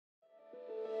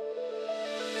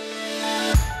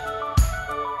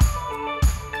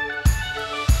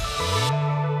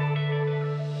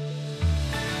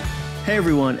Hey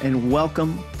everyone, and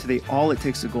welcome to the All It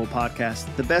Takes to Goal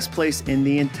podcast, the best place in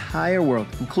the entire world,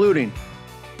 including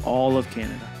all of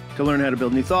Canada, to learn how to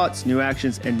build new thoughts, new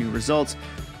actions, and new results.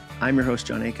 I'm your host,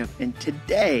 Jon Acuff, and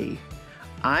today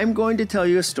I'm going to tell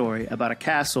you a story about a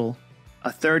castle,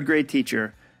 a third grade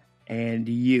teacher, and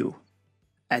you.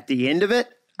 At the end of it,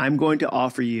 I'm going to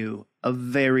offer you a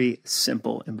very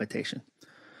simple invitation.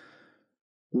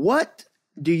 What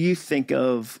do you think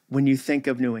of when you think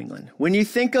of New England? When you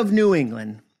think of New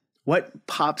England, what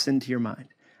pops into your mind?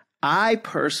 I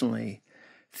personally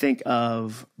think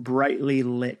of brightly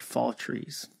lit fall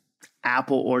trees,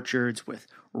 apple orchards with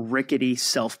rickety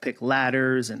self-pick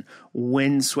ladders and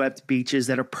windswept beaches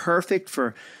that are perfect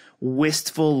for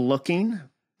wistful looking,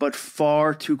 but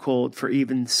far too cold for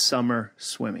even summer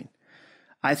swimming.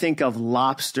 I think of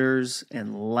lobsters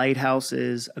and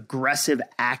lighthouses, aggressive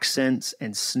accents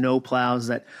and snowplows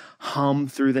that hum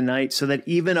through the night so that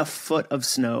even a foot of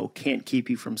snow can't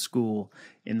keep you from school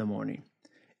in the morning.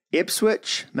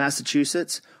 Ipswich,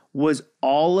 Massachusetts was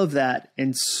all of that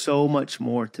and so much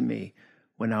more to me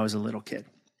when I was a little kid.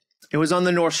 It was on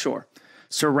the North Shore,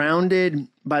 surrounded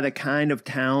by the kind of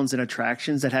towns and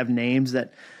attractions that have names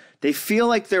that they feel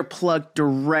like they're plucked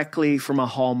directly from a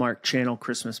Hallmark Channel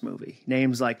Christmas movie.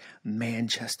 Names like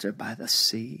Manchester by the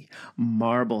Sea,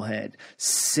 Marblehead,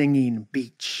 Singing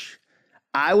Beach.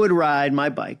 I would ride my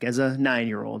bike as a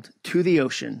 9-year-old to the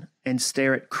ocean and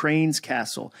stare at Crane's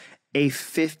Castle, a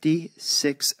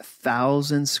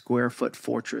 56,000 square foot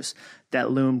fortress that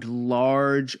loomed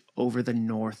large over the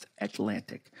North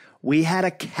Atlantic. We had a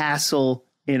castle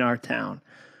in our town,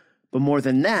 but more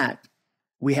than that,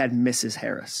 we had Mrs.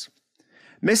 Harris.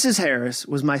 Mrs. Harris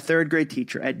was my third grade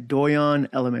teacher at Doyon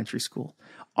Elementary School.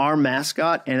 Our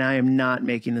mascot, and I am not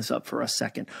making this up for a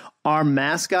second, our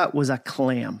mascot was a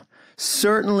clam.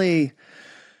 Certainly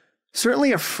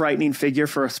a frightening figure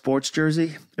for a sports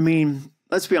jersey. I mean,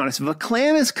 let's be honest. If a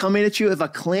clam is coming at you, if a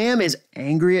clam is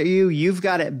angry at you, you've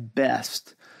got at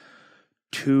best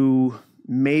 2,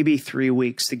 maybe 3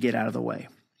 weeks to get out of the way.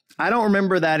 I don't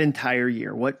remember that entire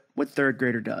year, what third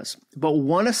grader does. But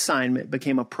one assignment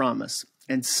became a promise,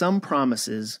 and some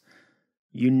promises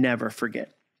you never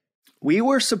forget. We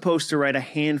were supposed to write a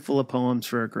handful of poems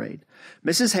for a grade.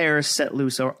 Mrs. Harris set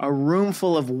loose a room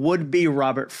full of would-be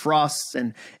Robert Frosts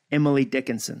and Emily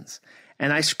Dickinsons.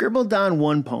 And I scribbled down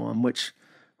one poem, which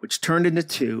turned into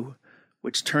 2,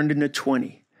 which turned into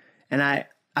 20. And I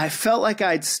felt like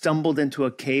I'd stumbled into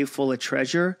a cave full of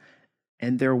treasure,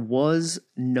 and there was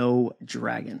no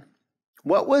dragon.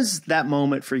 What was that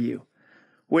moment for you?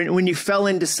 When you fell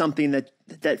into something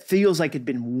that feels like it'd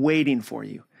been waiting for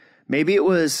you? Maybe it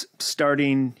was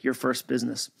starting your first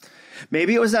business.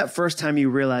 Maybe it was that first time you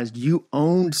realized you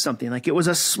owned something, like it was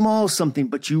a small something,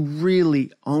 but you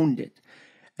really owned it.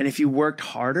 And if you worked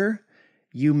harder,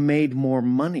 you made more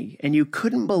money, and you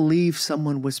couldn't believe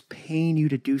someone was paying you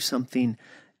to do something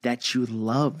that you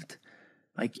loved.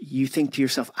 Like you think to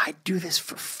yourself, I do this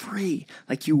for free.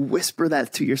 Like you whisper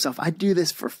that to yourself, I do this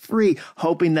for free,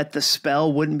 hoping that the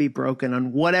spell wouldn't be broken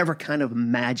on whatever kind of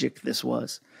magic this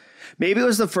was. Maybe it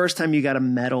was the first time you got a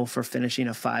medal for finishing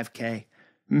a 5K.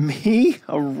 Me,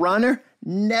 a runner?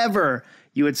 Never.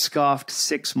 You had scoffed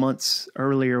 6 months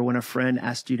earlier when a friend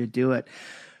asked you to do it.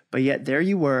 But yet there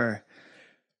you were,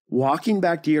 walking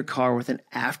back to your car with an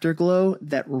afterglow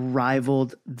that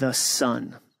rivaled the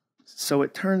sun. So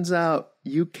it turns out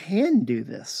you can do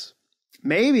this.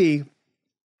 Maybe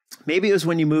it was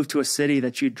when you moved to a city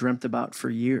that you dreamt about for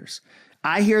years.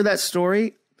 I hear that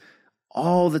story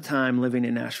all the time living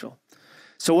in Nashville.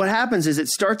 So what happens is it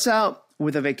starts out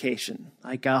with a vacation,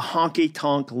 like a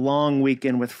honky-tonk long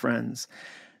weekend with friends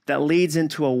that leads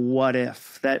into a what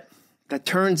if that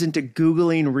turns into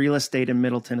Googling real estate in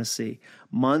Middle Tennessee.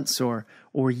 Months or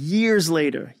years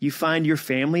later, you find your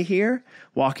family here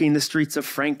walking the streets of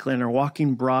Franklin or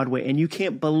walking Broadway, and you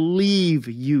can't believe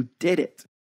you did it.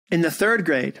 In the third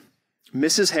grade,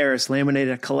 Mrs. Harris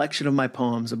laminated a collection of my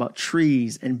poems about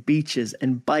trees and beaches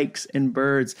and bikes and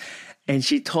birds, and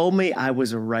she told me I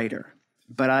was a writer.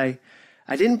 But I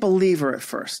didn't believe her at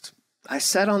first. I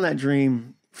sat on that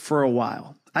dream for a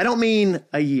while. I don't mean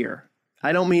a year.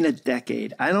 I don't mean a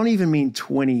decade. I don't even mean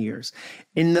 20 years.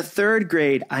 In the third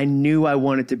grade, I knew I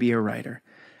wanted to be a writer.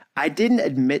 I didn't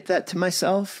admit that to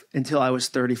myself until I was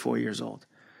 34 years old.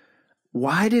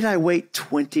 Why did I wait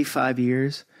 25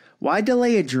 years? Why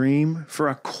delay a dream for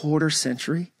a quarter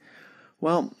century?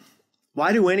 Well,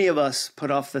 why do any of us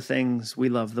put off the things we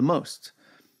love the most?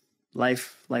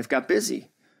 Life got busy.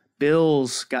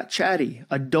 Bills got chatty.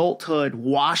 Adulthood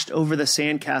washed over the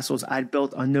sandcastles I'd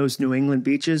built on those New England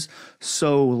beaches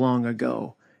so long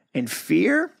ago. And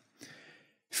fear?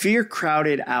 Fear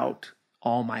crowded out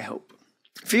all my hope.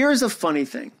 Fear is a funny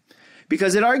thing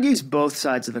because it argues both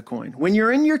sides of the coin. When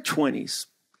you're in your 20s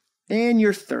and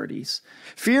your 30s,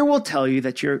 fear will tell you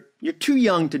that you're too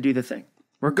young to do the thing,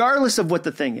 regardless of what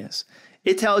the thing is.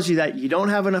 It tells you that you don't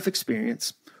have enough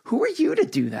experience. Who are you to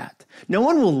do that? No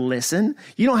one will listen.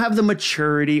 You don't have the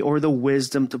maturity or the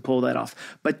wisdom to pull that off.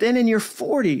 But then in your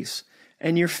 40s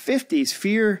and your 50s,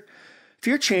 fear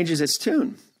changes its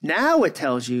tune. Now it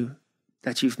tells you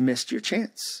that you've missed your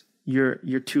chance. You're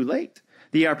too late.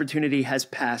 The opportunity has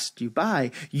passed you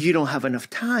by. You don't have enough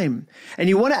time. And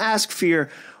you want to ask fear,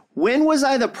 when was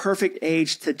I the perfect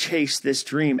age to chase this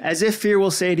dream? As if fear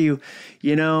will say to you,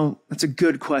 that's a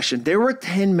good question. There were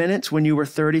 10 minutes when you were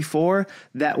 34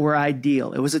 that were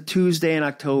ideal. It was a Tuesday in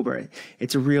October.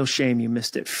 It's a real shame you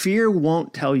missed it. Fear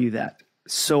won't tell you that,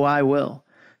 so I will.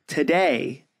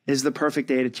 Today is the perfect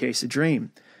day to chase a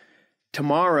dream.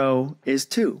 Tomorrow is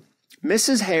too.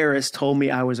 Mrs. Harris told me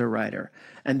I was a writer,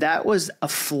 and that was a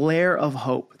flare of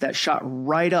hope that shot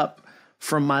right up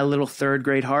from my little third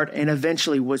grade heart and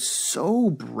eventually was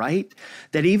so bright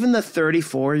that even the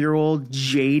 34-year-old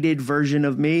jaded version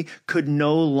of me could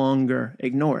no longer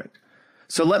ignore it.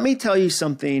 So let me tell you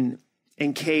something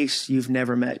in case you've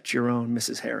never met your own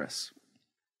Mrs. Harris.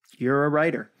 You're a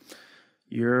writer.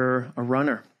 You're a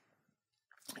runner.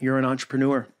 You're an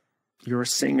entrepreneur. You're a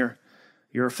singer.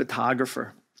 You're a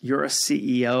photographer. You're a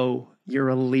CEO. You're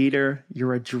a leader.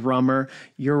 You're a drummer.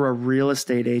 You're a real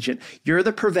estate agent. You're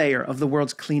the purveyor of the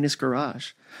world's cleanest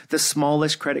garage, the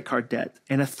smallest credit card debt,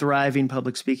 and a thriving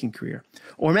public speaking career.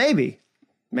 Or maybe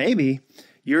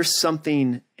you're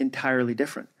something entirely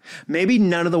different. Maybe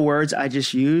none of the words I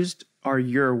just used are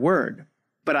your word,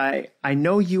 but I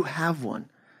know you have one.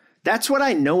 That's what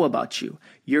I know about you.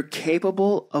 You're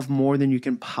capable of more than you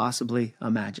can possibly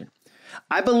imagine.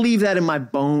 I believe that in my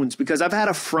bones because I've had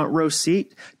a front row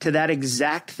seat to that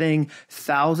exact thing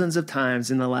thousands of times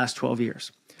in the last 12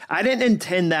 years. I didn't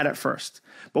intend that at first,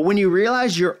 but when you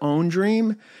realize your own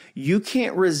dream, you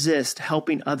can't resist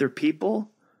helping other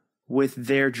people with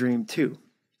their dream too.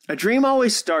 A dream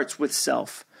always starts with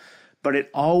self, but it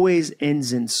always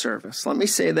ends in service. Let me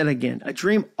say that again. A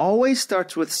dream always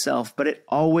starts with self, but it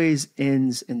always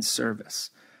ends in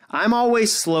service. I'm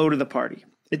always slow to the party.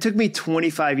 It took me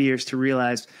 25 years to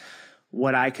realize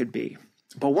what I could be.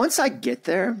 But once I get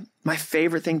there, my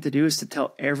favorite thing to do is to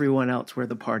tell everyone else where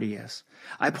the party is.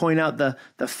 I point out the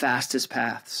fastest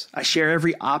paths. I share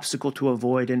every obstacle to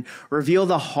avoid and reveal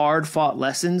the hard-fought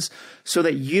lessons so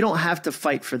that you don't have to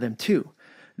fight for them too.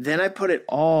 Then I put it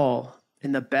all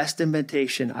in the best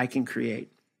invitation I can create.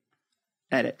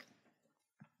 Edit.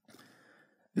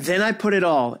 Then I put it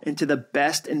all into the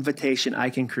best invitation I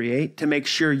can create to make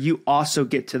sure you also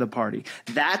get to the party.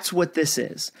 That's what this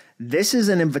is. This is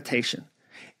an invitation.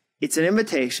 It's an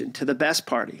invitation to the best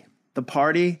party, the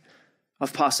party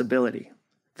of possibility,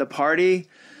 the party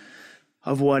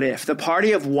of what if, the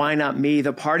party of why not me,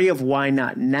 the party of why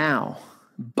not now.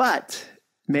 But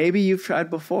maybe you've tried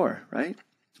before, right?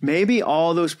 Maybe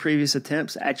all those previous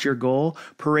attempts at your goal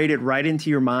paraded right into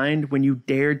your mind when you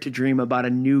dared to dream about a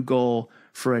new goal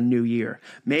for a new year.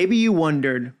 Maybe you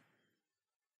wondered,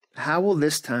 how will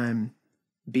this time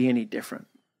be any different?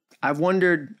 I've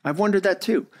wondered that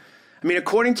too. I mean,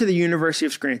 according to the University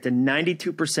of Scranton,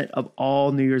 92% of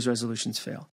all New Year's resolutions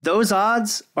fail. Those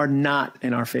odds are not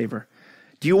in our favor.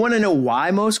 Do you want to know why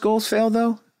most goals fail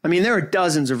though? I mean, there are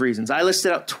dozens of reasons. I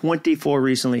listed out 24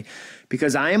 recently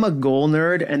because I am a goal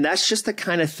nerd and that's just the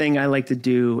kind of thing I like to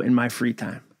do in my free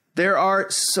time. There are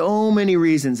so many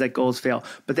reasons that goals fail,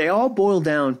 but they all boil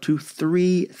down to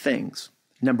three things.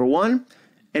 Number one,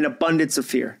 an abundance of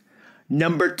fear.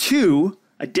 Number two,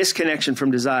 a disconnection from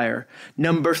desire.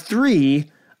 Number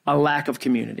three, a lack of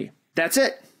community. That's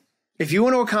it. If you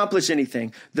want to accomplish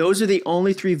anything, those are the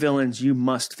only three villains you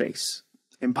must face.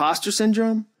 Imposter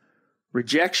syndrome,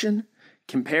 rejection,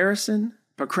 comparison,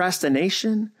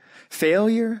 procrastination,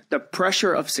 failure, the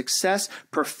pressure of success,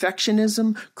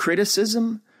 perfectionism,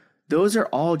 criticism. Those are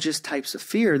all just types of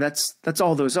fear. That's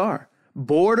all those are.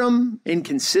 Boredom,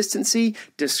 inconsistency,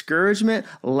 discouragement,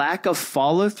 lack of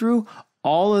follow through.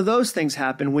 All of those things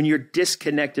happen when you're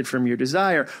disconnected from your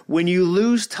desire, when you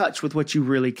lose touch with what you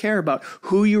really care about,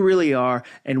 who you really are,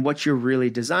 and what you're really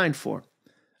designed for.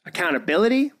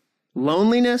 Accountability,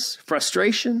 loneliness,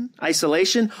 frustration,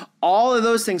 isolation, all of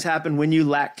those things happen when you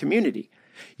lack community.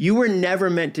 You were never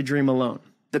meant to dream alone.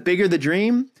 The bigger the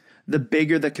dream, the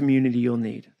bigger the community you'll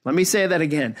need. Let me say that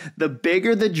again. The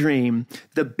bigger the dream,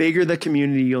 the bigger the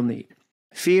community you'll need.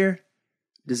 Fear,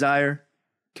 desire,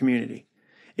 community.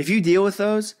 If you deal with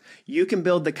those, you can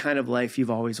build the kind of life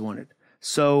you've always wanted.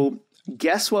 So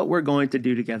Guess what we're going to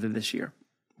do together this year?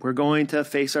 We're going to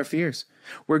face our fears.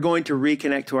 We're going to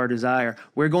reconnect to our desire.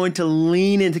 We're going to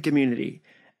lean into community.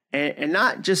 And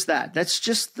not just that, that's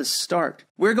just the start.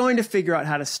 We're going to figure out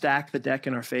how to stack the deck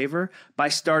in our favor by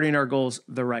starting our goals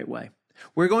the right way.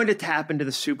 We're going to tap into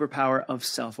the superpower of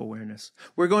self-awareness.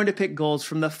 We're going to pick goals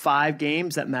from the 5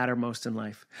 games that matter most in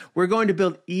life. We're going to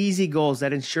build easy goals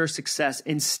that ensure success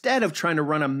instead of trying to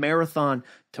run a marathon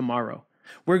tomorrow.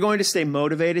 We're going to stay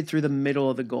motivated through the middle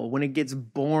of the goal when it gets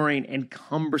boring and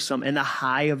cumbersome and the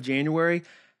high of January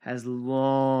has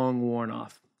long worn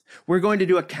off. We're going to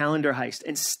do a calendar heist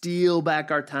and steal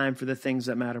back our time for the things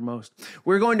that matter most.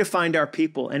 We're going to find our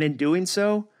people, and in doing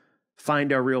so,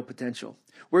 find our real potential.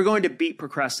 We're going to beat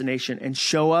procrastination and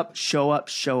show up, show up,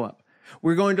 show up.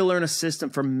 We're going to learn a system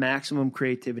for maximum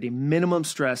creativity, minimum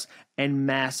stress, and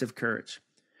massive courage.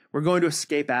 We're going to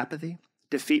escape apathy,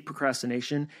 defeat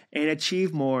procrastination, and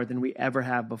achieve more than we ever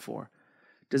have before.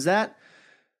 Does that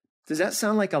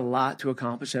sound like a lot to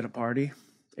accomplish at a party?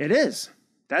 It is.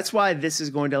 That's why this is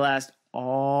going to last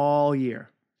all year.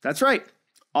 That's right,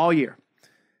 all year.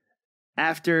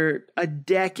 After a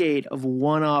decade of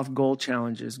one-off goal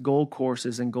challenges, goal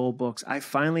courses, and goal books, I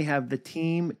finally have the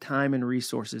team, time, and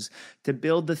resources to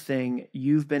build the thing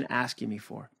you've been asking me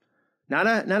for.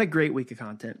 Not a great week of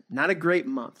content, not a great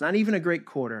month, not even a great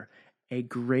quarter, a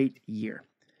great year.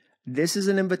 This is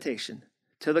an invitation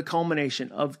to the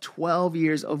culmination of 12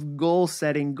 years of goal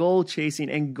setting, goal chasing,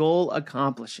 and goal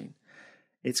accomplishing.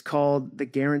 It's called the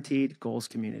Guaranteed Goals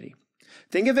Community.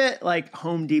 Think of it like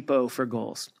Home Depot for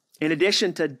goals. In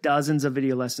addition to dozens of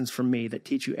video lessons from me that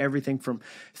teach you everything from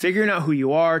figuring out who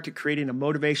you are to creating a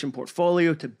motivation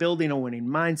portfolio to building a winning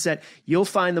mindset, you'll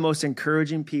find the most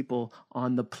encouraging people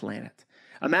on the planet.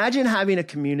 Imagine having a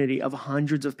community of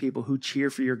hundreds of people who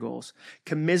cheer for your goals,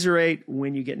 commiserate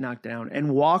when you get knocked down,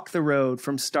 and walk the road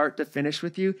from start to finish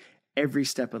with you every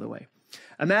step of the way.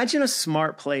 Imagine a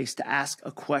smart place to ask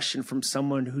a question from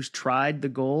someone who's tried the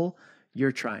goal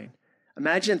you're trying.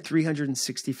 Imagine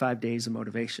 365 days of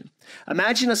motivation.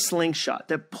 Imagine a slingshot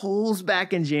that pulls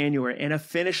back in January and a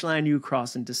finish line you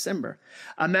cross in December.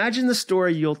 Imagine the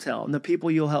story you'll tell and the people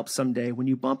you'll help someday when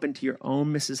you bump into your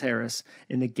own Mrs. Harris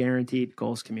in the Guaranteed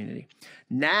Goals community.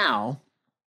 Now,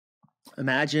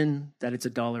 imagine that it's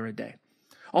 $1 a day.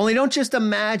 Only don't just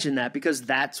imagine that, because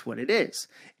that's what it is.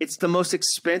 It's the most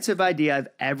expensive idea I've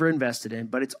ever invested in,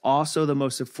 but it's also the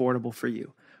most affordable for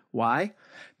you. Why?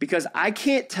 Because I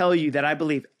can't tell you that I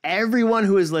believe everyone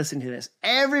who is listening to this,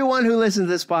 everyone who listens to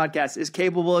this podcast is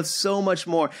capable of so much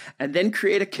more, and then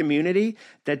create a community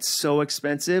that's so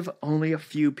expensive, only a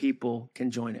few people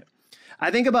can join it. I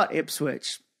think about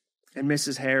Ipswich and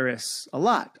Mrs. Harris a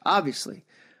lot, obviously.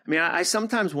 I mean, I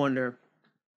sometimes wonder,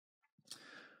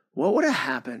 what would have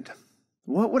happened?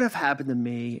 What would have happened to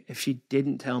me if she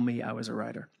didn't tell me I was a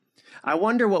writer? I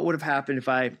wonder what would have happened if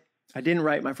I didn't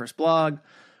write my first blog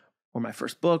or my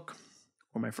first book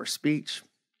or my first speech.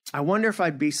 I wonder if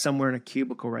I'd be somewhere in a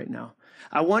cubicle right now.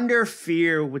 I wonder if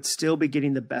fear would still be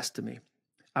getting the best of me.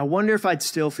 I wonder if I'd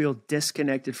still feel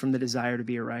disconnected from the desire to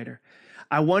be a writer.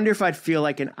 I wonder if I'd feel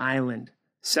like an island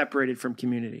separated from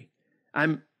community.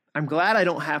 I'm glad I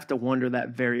don't have to wonder that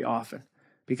very often,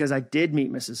 because I did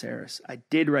meet Mrs. Harris. I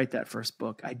did write that first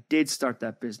book. I did start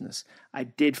that business. I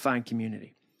did find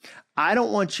community. I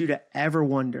don't want you to ever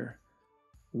wonder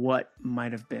what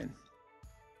might have been.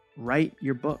 Write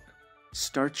your book.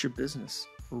 Start your business.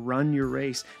 Run your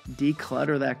race.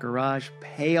 Declutter that garage.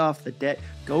 Pay off the debt.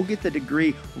 Go get the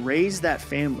degree. Raise that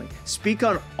family. Speak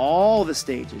on all the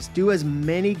stages. Do as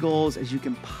many goals as you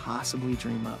can possibly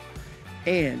dream up.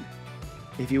 And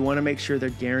if you want to make sure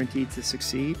they're guaranteed to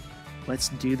succeed, let's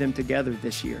do them together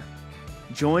this year.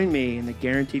 Join me in the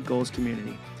Guaranteed Goals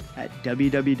community at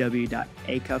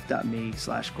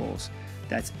www.acuff.me/goals.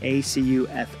 That's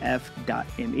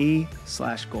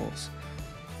ACUFF.me/goals.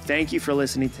 Thank you for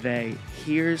listening today.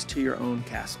 Here's to your own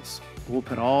castles. We'll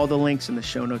put all the links in the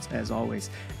show notes as always.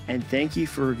 And thank you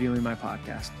for reviewing my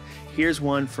podcast. Here's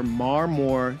one from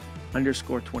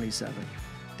Mar_27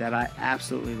 that I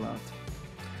absolutely loved.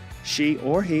 She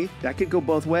or he, that could go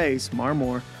both ways,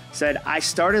 Marmore, said, I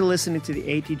started listening to the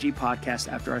ATG podcast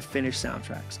after I finished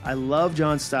soundtracks. I love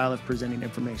Jon's style of presenting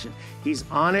information. He's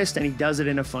honest and he does it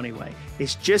in a funny way.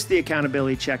 It's just the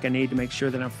accountability check I need to make sure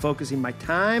that I'm focusing my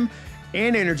time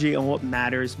and energy on what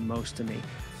matters most to me.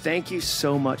 Thank you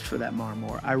so much for that,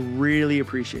 Marmore. I really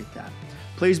appreciate that.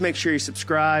 Please make sure you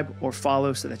subscribe or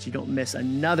follow so that you don't miss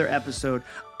another episode.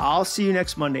 I'll see you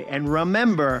next Monday. And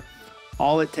remember,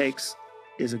 all it takes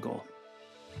is a goal.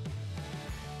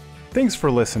 Thanks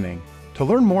for listening. To To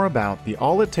learn more about the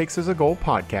All It Takes Is a Goal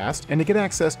podcast and to get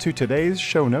access to today's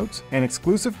show notes and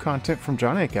exclusive content from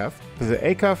Jon Acuff, visit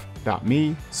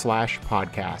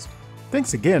acuff.me/podcast.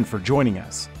 Thanks again for joining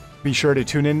us. Be sure to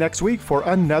tune in next week for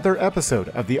another episode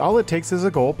of the All It Takes Is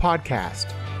a Goal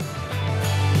podcast.